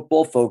Pro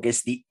Football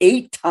Focus, the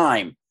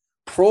 8-time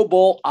Pro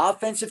Bowl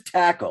offensive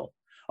tackle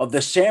of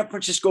the San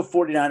Francisco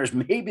 49ers,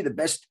 maybe the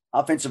best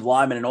offensive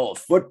lineman in all of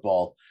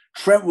football,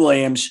 Trent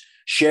Williams,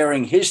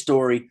 sharing his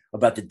story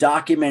about the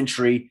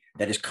documentary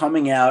that is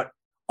coming out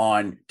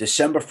on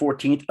December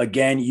 14th.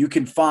 Again, you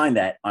can find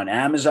that on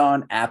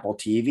Amazon, Apple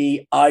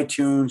TV,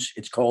 iTunes.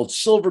 It's called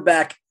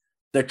Silverback,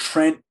 the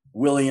Trent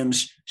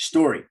Williams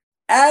story.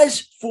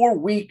 As for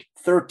week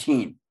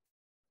 13,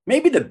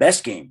 maybe the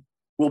best game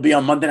will be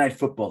on Monday Night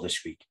Football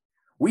this week.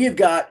 We have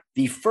got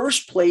the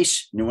first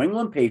place New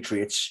England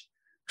Patriots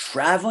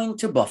traveling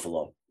to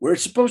Buffalo, where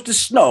it's supposed to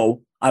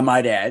snow, I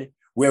might add,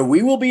 where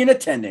we will be in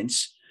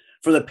attendance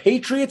for the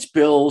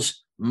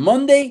Patriots-Bills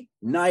Monday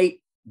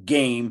night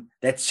game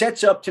that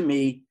sets up to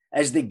me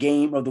as the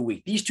game of the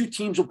week. These two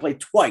teams will play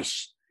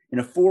twice in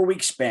a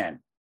 4-week span.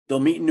 They'll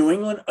meet New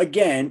England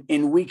again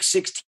in week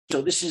 16.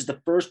 So this is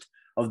the first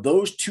of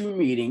those two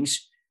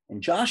meetings.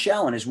 And Josh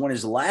Allen has won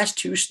his last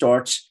two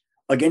starts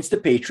against the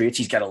Patriots.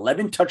 He's got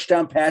 11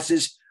 touchdown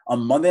passes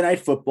on Monday Night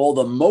Football,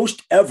 the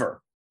most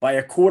ever by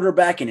a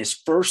quarterback in his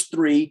first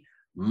three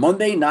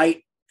Monday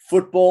Night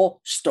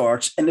Football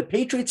starts. And the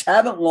Patriots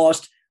haven't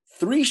lost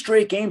 3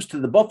 straight games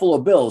to the Buffalo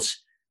Bills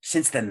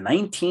since the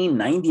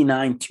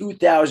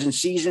 1999-2000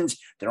 seasons.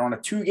 They're on a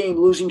 2-game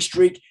losing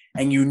streak.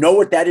 And you know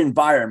what that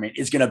environment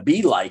is going to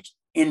be like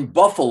in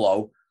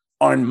Buffalo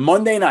on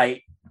Monday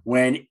night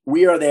when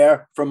we are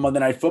there for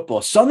Monday Night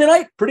Football. Sunday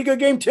night, pretty good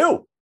game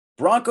too.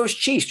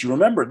 Broncos-Chiefs. You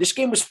remember, this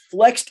game was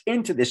flexed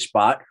into this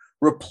spot,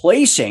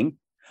 replacing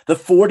the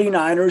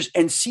 49ers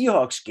and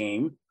Seahawks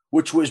game,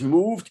 which was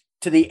moved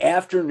to the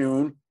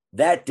afternoon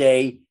that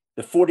day.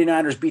 The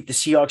 49ers beat the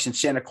Seahawks in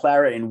Santa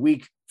Clara in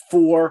week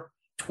 4,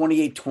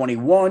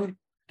 28-21.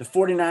 The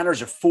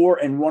 49ers are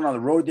 4-1 on the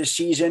road this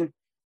season.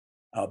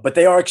 But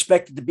they are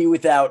expected to be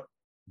without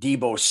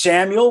Deebo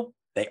Samuel.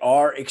 They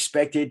are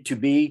expected to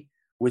be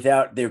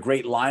without their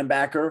great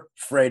linebacker,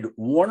 Fred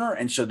Warner.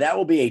 And so that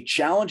will be a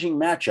challenging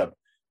matchup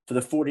for the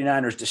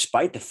 49ers,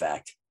 despite the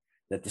fact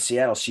that the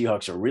Seattle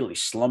Seahawks are really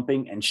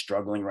slumping and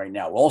struggling right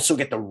now. We'll also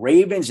get the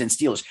Ravens and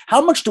Steelers.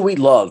 How much do we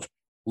love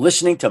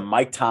listening to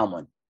Mike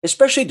Tomlin,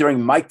 especially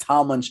during Mike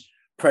Tomlin's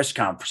press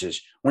conferences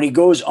when he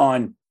goes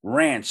on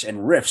rants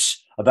and riffs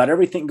about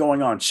everything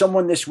going on?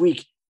 Someone this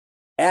week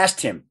asked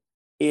him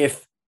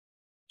if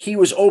he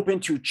was open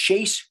to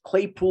Chase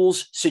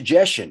Claypool's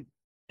suggestion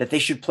that they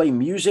should play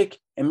music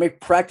and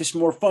make practice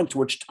more fun, to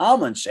which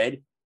Tomlin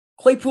said,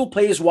 Claypool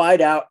plays wide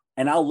out,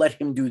 and I'll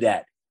let him do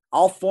that.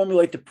 I'll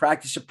formulate the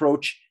practice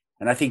approach,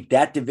 and I think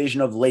that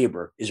division of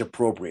labor is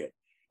appropriate.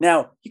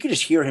 Now, you could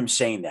just hear him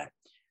saying that.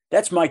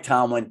 That's Mike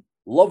Tomlin.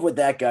 Love what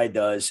that guy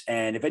does,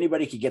 and if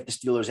anybody could get the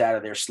Steelers out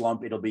of their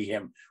slump, it'll be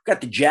him. We've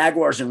got the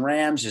Jaguars and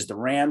Rams as the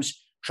Rams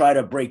try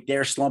to break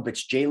their slump.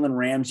 It's Jalen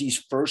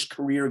Ramsey's first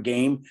career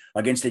game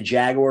against the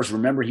Jaguars.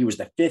 Remember, he was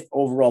the 5th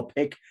overall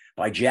pick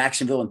by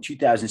Jacksonville in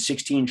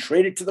 2016,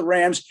 traded to the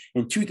Rams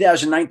in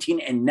 2019,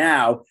 and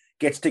now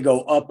gets to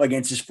go up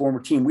against his former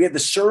team. We have the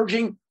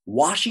surging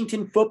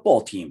Washington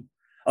football team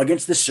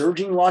against the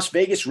surging Las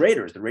Vegas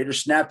Raiders. The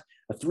Raiders snapped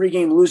a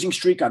 3-game losing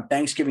streak on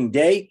Thanksgiving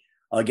Day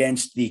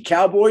against the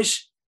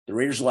Cowboys. The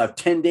Raiders will have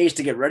 10 days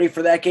to get ready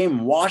for that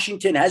game.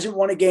 Washington hasn't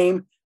won a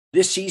game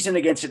this season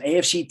against an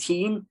AFC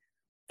team.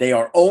 They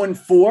are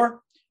 0-4,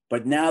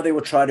 but now they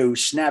will try to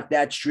snap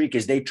that streak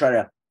as they try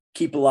to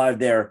keep alive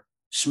their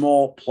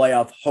small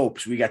playoff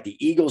hopes. We got the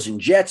Eagles and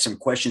Jets, some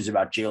questions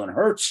about Jalen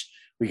Hurts.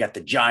 We got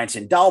the Giants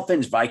and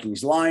Dolphins,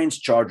 Vikings, Lions,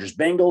 Chargers,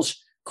 Bengals,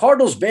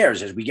 Cardinals,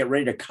 Bears as we get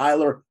ready to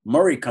Kyler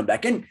Murray come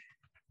back. And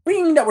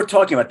being that we're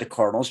talking about the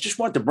Cardinals, just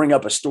wanted to bring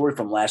up a story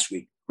from last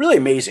week. Really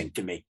amazing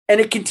to me. And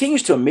it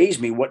continues to amaze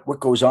me what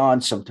goes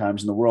on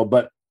sometimes in the world.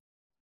 But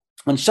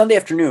on Sunday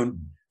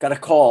afternoon, got a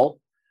call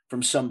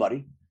from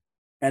somebody.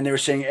 And they were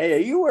saying, hey, are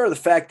you aware of the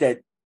fact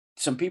that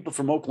some people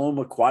from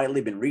Oklahoma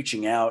quietly been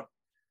reaching out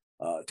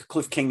to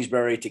Kliff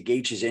Kingsbury to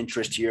gauge his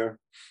interest here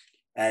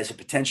as a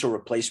potential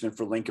replacement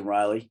for Lincoln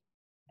Riley?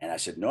 And I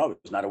said, no, I was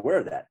not aware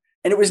of that.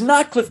 And it was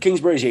not Kliff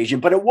Kingsbury's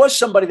agent, but it was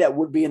somebody that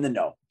would be in the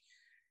know.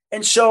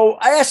 And so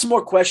I asked some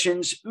more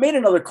questions, made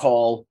another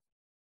call,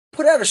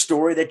 put out a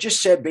story that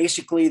just said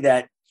basically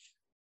that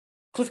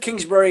Kliff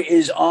Kingsbury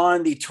is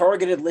on the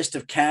targeted list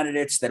of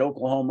candidates that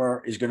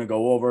Oklahoma is going to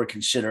go over,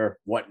 consider,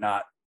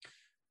 whatnot.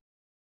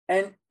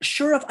 And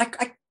sure enough,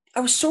 I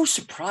was so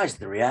surprised at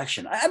the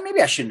reaction.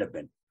 Maybe I shouldn't have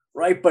been,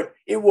 right? But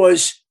it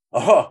was,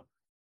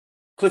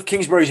 Kliff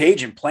Kingsbury's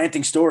agent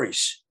planting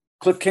stories.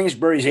 Kliff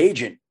Kingsbury's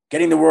agent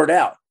getting the word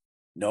out.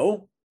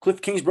 No,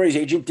 Kliff Kingsbury's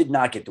agent did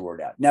not get the word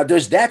out. Now,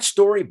 does that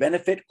story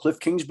benefit Kliff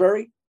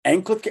Kingsbury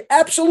and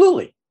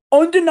Absolutely,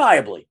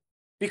 undeniably,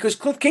 because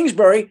Kliff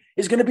Kingsbury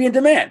is going to be in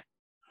demand.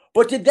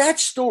 But did that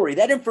story,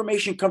 that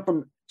information come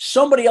from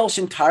somebody else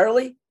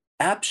entirely?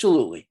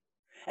 Absolutely.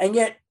 And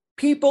yet,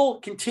 people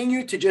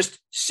continue to just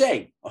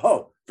say,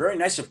 very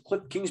nice of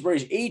Kliff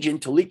Kingsbury's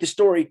agent to leak the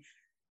story.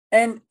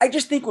 And I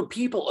just think when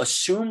people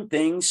assume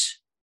things,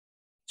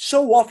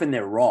 so often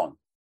they're wrong.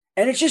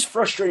 And it's just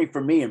frustrating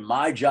for me in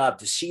my job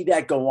to see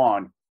that go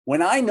on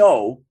when I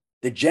know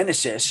the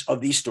genesis of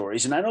these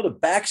stories and I know the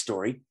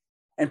backstory,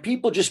 and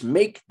people just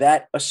make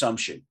that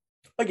assumption.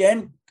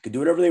 Again, can do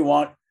whatever they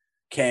want,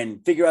 can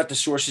figure out the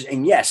sources.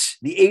 And yes,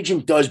 the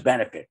agent does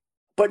benefit.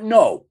 But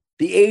no,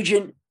 the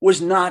agent was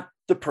not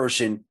the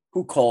person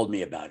who called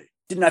me about it,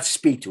 did not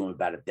speak to him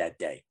about it that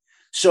day.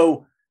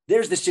 So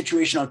there's the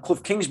situation on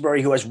Kliff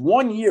Kingsbury, who has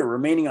 1 year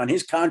remaining on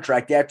his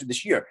contract after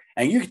this year.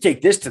 And you can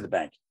take this to the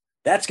bank.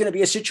 That's going to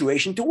be a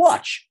situation to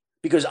watch,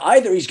 because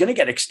either he's going to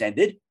get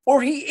extended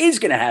or he is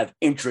going to have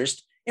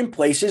interest in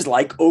places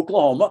like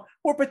Oklahoma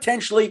or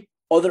potentially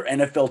other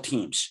NFL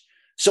teams.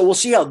 So we'll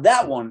see how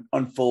that one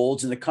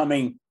unfolds in the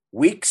coming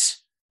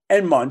weeks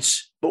and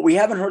months, but we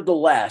haven't heard the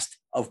last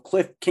of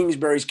Kliff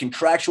Kingsbury's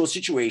contractual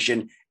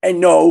situation. And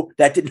no,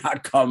 that did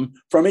not come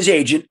from his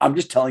agent. I'm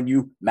just telling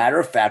you, matter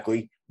of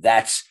factly,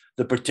 that's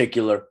the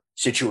particular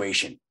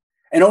situation.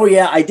 And oh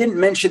yeah, I didn't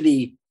mention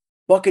the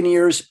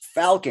Buccaneers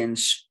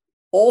Falcons.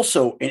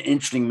 Also an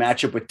interesting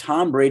matchup with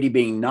Tom Brady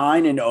being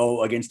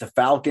 9-0 against the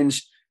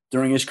Falcons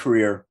during his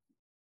career,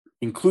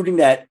 including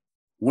that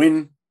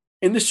win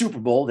in the Super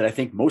Bowl that I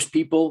think most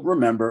people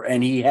remember.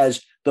 And he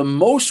has the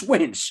most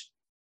wins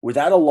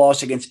without a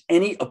loss against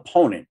any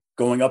opponent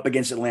going up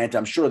against Atlanta.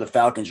 I'm sure the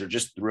Falcons are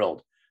just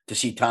thrilled to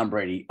see Tom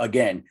Brady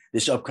again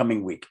this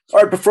upcoming week.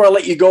 All right, before I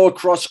let you go,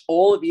 across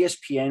all of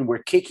ESPN,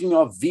 we're kicking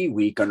off V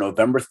Week on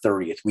November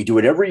 30th. We do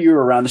it every year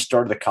around the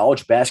start of the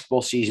college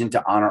basketball season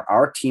to honor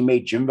our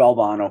teammate Jim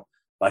Valvano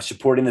by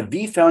supporting the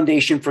V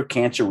Foundation for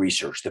Cancer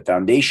Research, the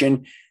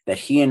foundation that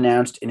he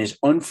announced in his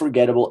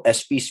unforgettable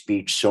SB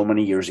speech so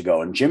many years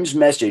ago. And Jim's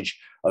message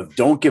of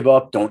don't give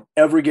up, don't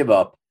ever give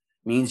up,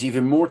 means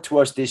even more to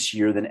us this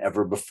year than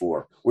ever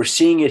before. We're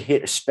seeing it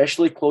hit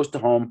especially close to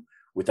home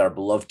with our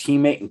beloved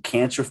teammate and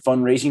cancer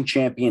fundraising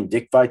champion,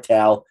 Dick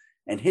Vitale,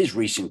 and his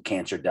recent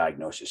cancer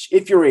diagnosis.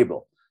 If you're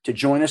able to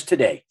join us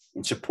today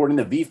in supporting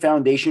the V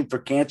Foundation for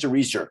Cancer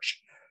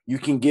Research, you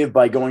can give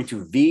by going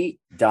to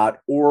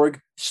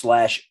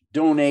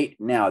v.org/donate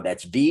now.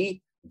 That's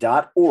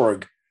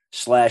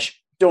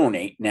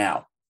v.org/donate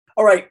now.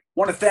 All right.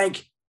 Want to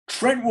thank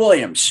Trent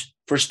Williams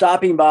for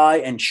stopping by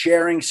and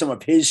sharing some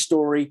of his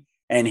story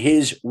and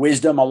his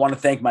wisdom. I want to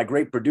thank my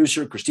great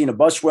producer, Christina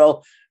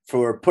Buswell,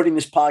 for putting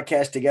this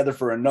podcast together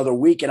for another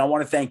week. And I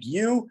want to thank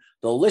you,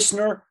 the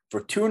listener,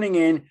 for tuning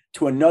in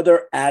to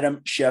another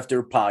Adam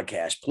Schefter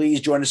podcast. Please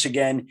join us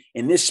again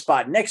in this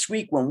spot next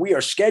week when we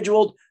are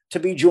scheduled to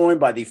be joined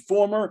by the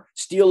former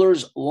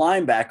Steelers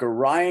linebacker,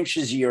 Ryan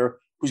Shazier,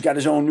 who's got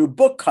his own new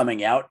book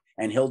coming out,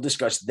 and he'll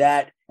discuss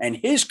that and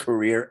his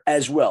career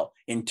as well.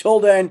 Until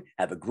then,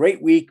 have a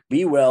great week,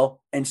 be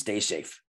well, and stay safe.